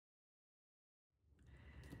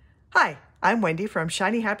Hi, I'm Wendy from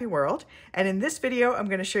Shiny Happy World, and in this video I'm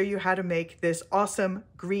going to show you how to make this awesome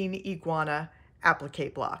green iguana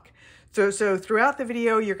applique block. So throughout the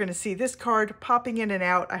video you're going to see this card popping in and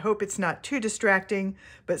out. I hope it's not too distracting,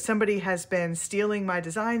 but somebody has been stealing my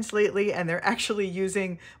designs lately and they're actually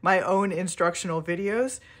using my own instructional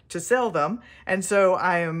videos to sell them, and so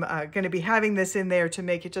I am going to be having this in there to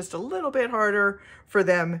make it just a little bit harder for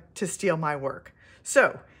them to steal my work.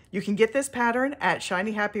 So you can get this pattern at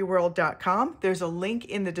shinyhappyworld.com. There's a link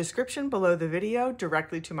in the description below the video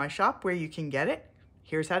directly to my shop where you can get it.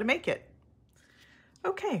 Here's how to make it.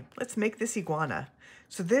 Okay, let's make this iguana.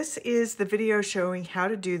 So this is the video showing how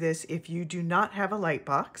to do this if you do not have a light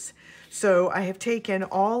box. So I have taken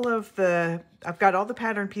I've got all the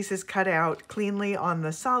pattern pieces cut out cleanly on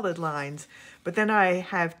the solid lines, but then I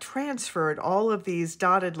have transferred all of these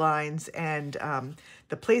dotted lines, and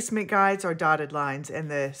the placement guides are dotted lines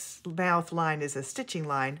and the mouth line is a stitching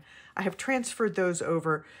line. I have transferred those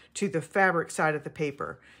over to the fabric side of the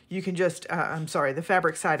paper. You can just, the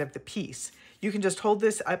fabric side of the piece. You can just hold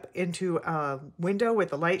this up into a window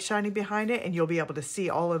with the light shining behind it, and you'll be able to see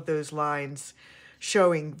all of those lines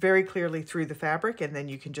showing very clearly through the fabric, and then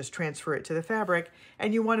you can just transfer it to the fabric.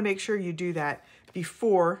 And you want to make sure you do that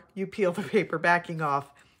before you peel the paper backing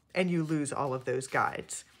off and you lose all of those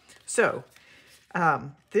guides. So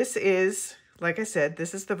this is, like I said,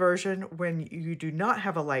 this is the version when you do not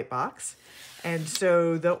have a light box. And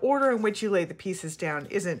so the order in which you lay the pieces down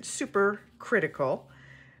isn't super critical.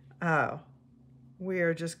 We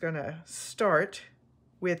are just going to start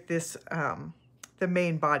with this, the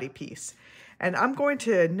main body piece. And I'm going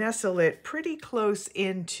to nestle it pretty close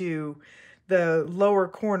into the lower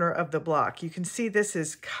corner of the block. You can see this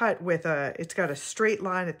is cut with it's got a straight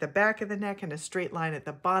line at the back of the neck and a straight line at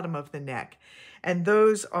the bottom of the neck. And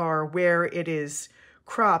those are where it is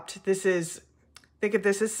cropped. Think of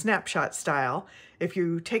this as snapshot style. If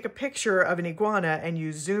you take a picture of an iguana and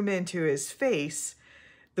you zoom into his face,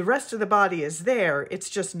 the rest of the body is there, it's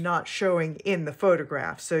just not showing in the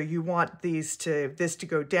photograph. So you want this to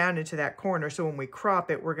go down into that corner, so when we crop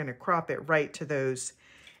it, we're gonna crop it right to those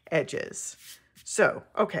edges. So,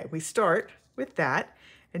 okay, we start with that,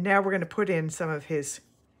 and now we're gonna put in some of his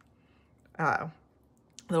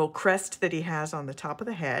little crest that he has on the top of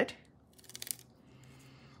the head.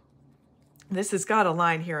 This has got a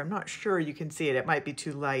line here. I'm not sure you can see it. It might be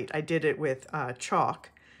too light. I did it with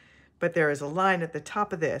chalk. But there is a line at the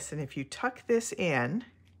top of this, and if you tuck this in,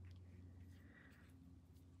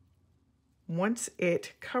 once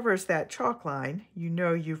it covers that chalk line, you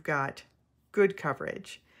know you've got good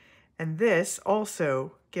coverage. And this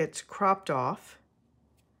also gets cropped off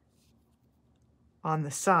on the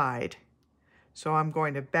side. So I'm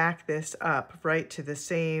going to back this up right to the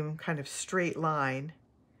same kind of straight line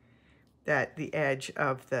that the edge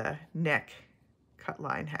of the neck cut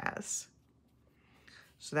line has.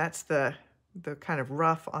 So that's the kind of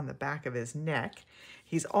rough on the back of his neck.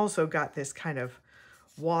 He's also got this kind of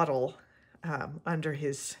wattle under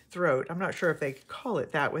his throat. I'm not sure if they could call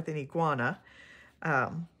it that with an iguana,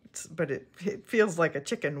 but it feels like a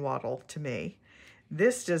chicken wattle to me.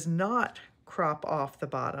 This does not crop off the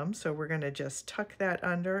bottom, so we're going to just tuck that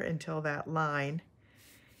under until that line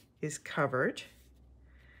is covered.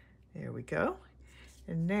 There we go.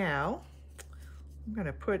 And now I'm going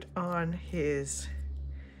to put on his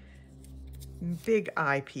big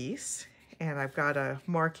eye piece, and I've got a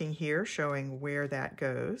marking here showing where that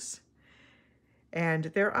goes. And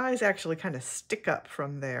their eyes actually kind of stick up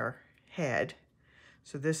from their head,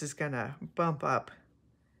 so this is gonna bump up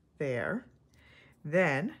there.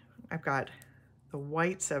 Then I've got the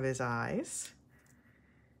whites of his eyes,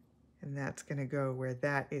 and that's gonna go where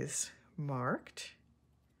that is marked.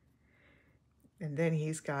 And then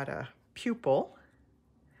he's got a pupil,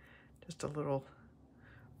 just a little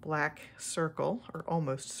black circle, or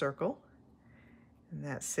almost circle, and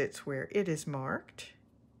that sits where it is marked.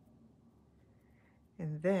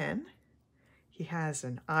 And then he has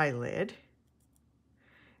an eyelid,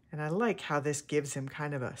 and I like how this gives him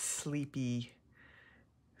kind of a sleepy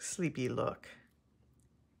look.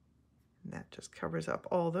 And that just covers up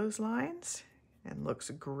all those lines and looks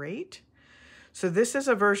great. So this is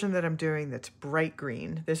a version that I'm doing that's bright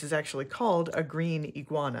green. This is actually called a green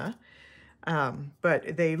iguana.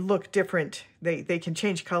 But they look different. They can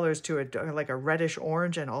change colors to like a reddish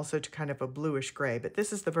orange and also to kind of a bluish gray. But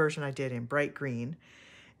this is the version I did in bright green.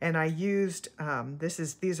 And I used,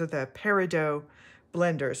 these are the peridot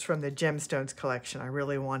blenders from the Gemstones collection. I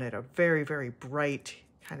really wanted a very, very bright,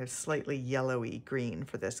 kind of slightly yellowy green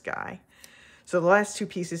for this guy. So the last two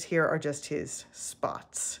pieces here are just his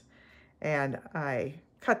spots. And I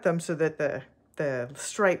cut them so that the the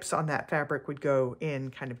stripes on that fabric would go in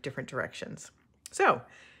kind of different directions. So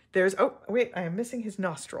there's, oh wait, I am missing his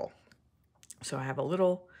nostril. So I have a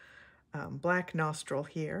little black nostril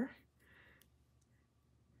here,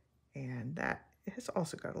 and that has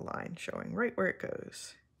also got a line showing right where it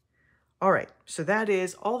goes. All right, so that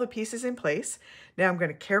is all the pieces in place. Now I'm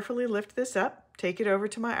going to carefully lift this up, take it over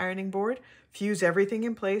to my ironing board, fuse everything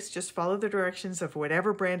in place. Just follow the directions of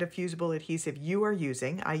whatever brand of fusible adhesive you are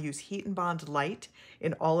using. I use Heat and Bond Light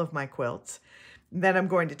in all of my quilts. Then I'm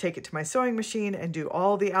going to take it to my sewing machine and do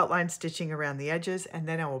all the outline stitching around the edges, and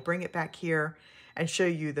then I will bring it back here and show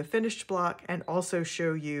you the finished block and also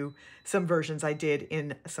show you some versions I did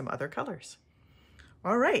in some other colors.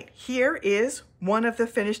 All right, here is one of the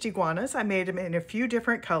finished iguanas. I made them in a few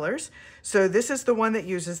different colors. So this is the one that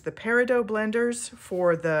uses the peridot blenders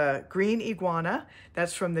for the green iguana.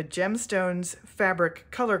 That's from the Gemstones fabric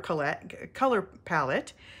color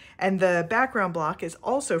palette. And the background block is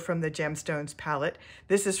also from the Gemstones palette.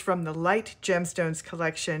 This is from the Light Gemstones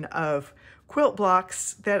collection of quilt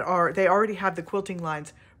blocks that they already have the quilting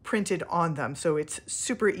lines printed on them. So it's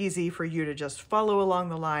super easy for you to just follow along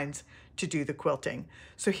the lines to do the quilting.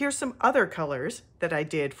 So here's some other colors that I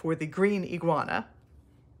did for the green iguana.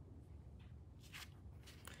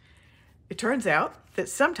 It turns out that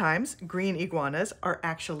sometimes green iguanas are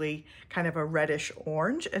actually kind of a reddish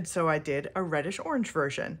orange, and so I did a reddish orange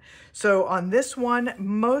version. So on this one,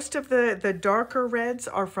 most of the darker reds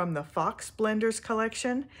are from the Fox Blenders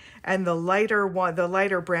collection, and the lighter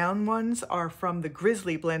brown ones are from the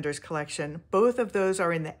Grizzly Blenders collection. Both of those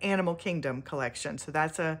are in the Animal Kingdom collection. So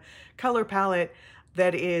that's a color palette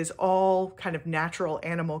that is all kind of natural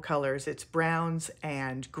animal colors. It's browns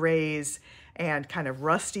and grays and kind of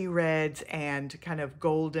rusty reds and kind of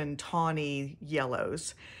golden tawny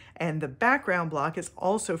yellows. And the background block is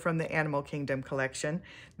also from the Animal Kingdom collection.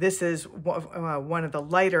 This is one of the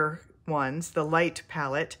lighter ones, the light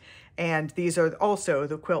palette, and these are also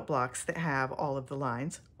the quilt blocks that have all of the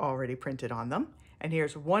lines already printed on them. And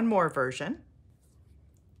here's one more version.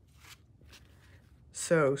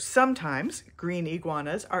 So sometimes green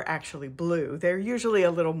iguanas are actually blue. They're usually a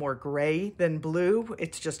little more gray than blue.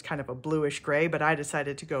 It's just kind of a bluish gray, but I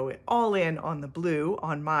decided to go all in on the blue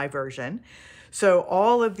on my version. So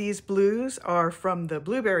all of these blues are from the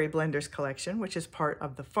Blueberry Blenders collection, which is part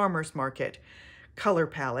of the Farmer's Market color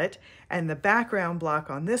palette. And the background block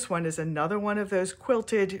on this one is another one of those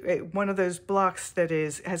quilted, one of those blocks that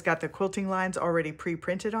has got the quilting lines already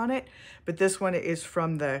pre-printed on it. But this one is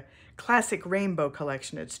from the Classic Rainbow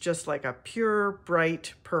collection. It's just like a pure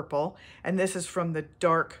bright purple, and this is from the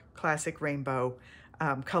dark Classic Rainbow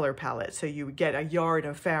color palette. So you would get a yard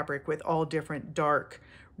of fabric with all different dark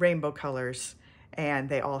rainbow colors, and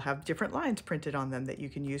they all have different lines printed on them that you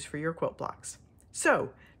can use for your quilt blocks. So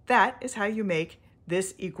that is how you make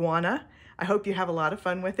this iguana. I hope you have a lot of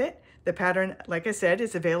fun with it. The pattern, like I said,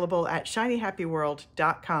 is available at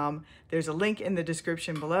shinyhappyworld.com. There's a link in the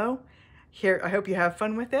description below. Here, I hope you have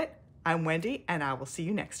fun with it. I'm Wendy, and I will see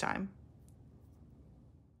you next time.